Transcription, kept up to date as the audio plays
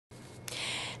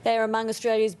They are among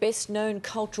Australia's best-known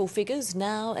cultural figures.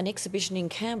 Now an exhibition in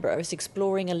Canberra is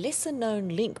exploring a lesser-known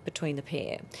link between the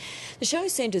pair. The show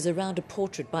centres around a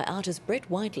portrait by artist Brett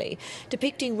Whiteley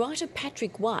depicting writer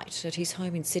Patrick White at his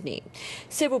home in Sydney.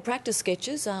 Several practice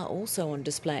sketches are also on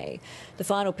display. The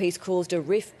final piece caused a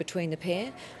rift between the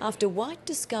pair after White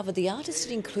discovered the artist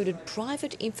had included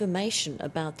private information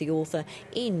about the author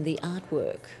in the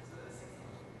artwork.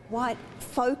 White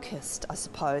focused, I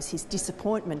suppose, his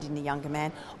disappointment in the younger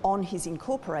man on his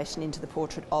incorporation into the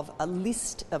portrait of a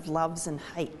list of loves and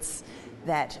hates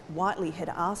that Whiteley had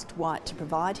asked White to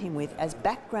provide him with as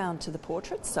background to the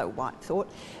portrait, so White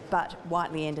thought, but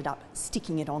Whiteley ended up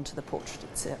sticking it onto the portrait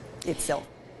itself.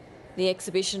 The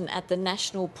exhibition at the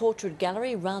National Portrait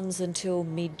Gallery runs until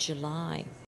mid-July.